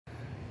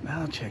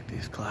Now check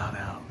this cloud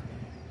out.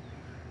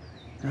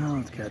 Now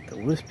it's got the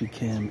wispy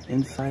cam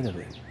inside of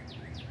it.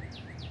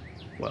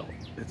 Well,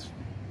 it's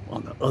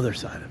on the other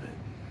side of it.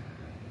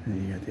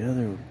 And you got the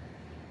other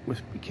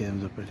wispy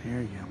cams up in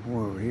here. You got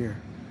more over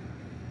here.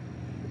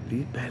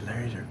 These bad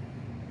Larrys are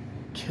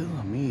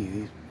killing me.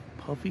 These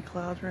puffy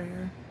clouds right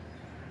here.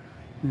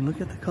 I mean,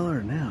 look at the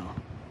color now.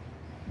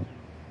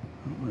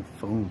 I don't want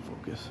phone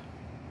focus.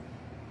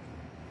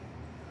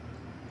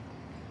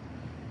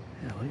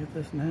 Yeah, look at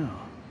this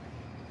now.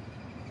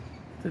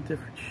 The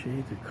different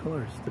shades of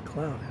colors the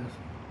cloud has.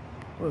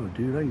 Whoa,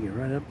 dude, I can get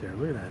right up there.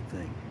 Look at that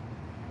thing.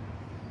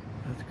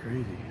 That's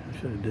crazy. I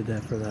should have did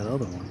that for that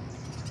other one.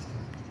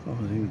 I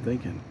wasn't even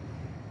thinking.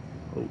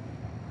 Oh,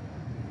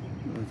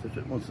 that's if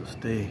it wants to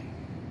stay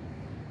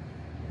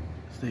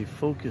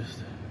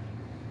focused.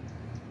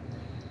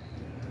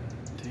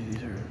 Dude,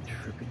 these are a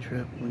trippy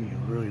trip when you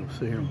really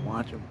sit here and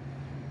watch them.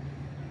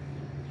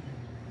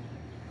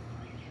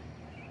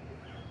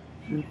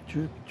 Drip,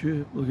 drip,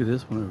 drip. Look at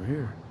this one over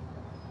here.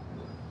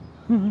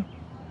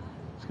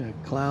 It's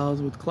got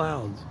clouds with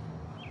clouds.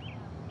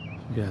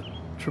 You got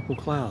triple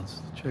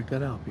clouds. Check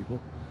that out,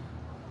 people.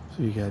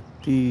 So you got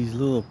these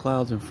little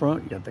clouds in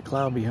front, you got the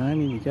cloud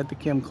behind you, and you got the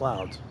chem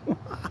clouds.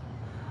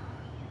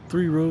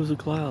 3 rows of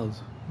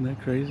clouds. Isn't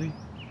that crazy?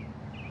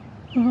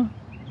 And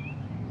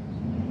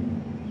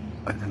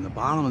then the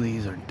bottom of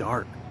these are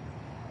dark.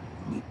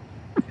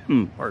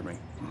 Pardon me.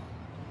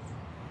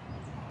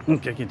 I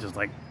could just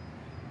like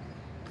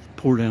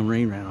pour down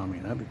rain right on me.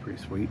 That'd be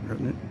pretty sweet,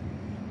 wouldn't it?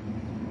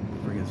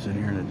 Freaking sit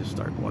here and it just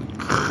start going.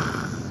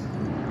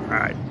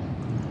 Alright.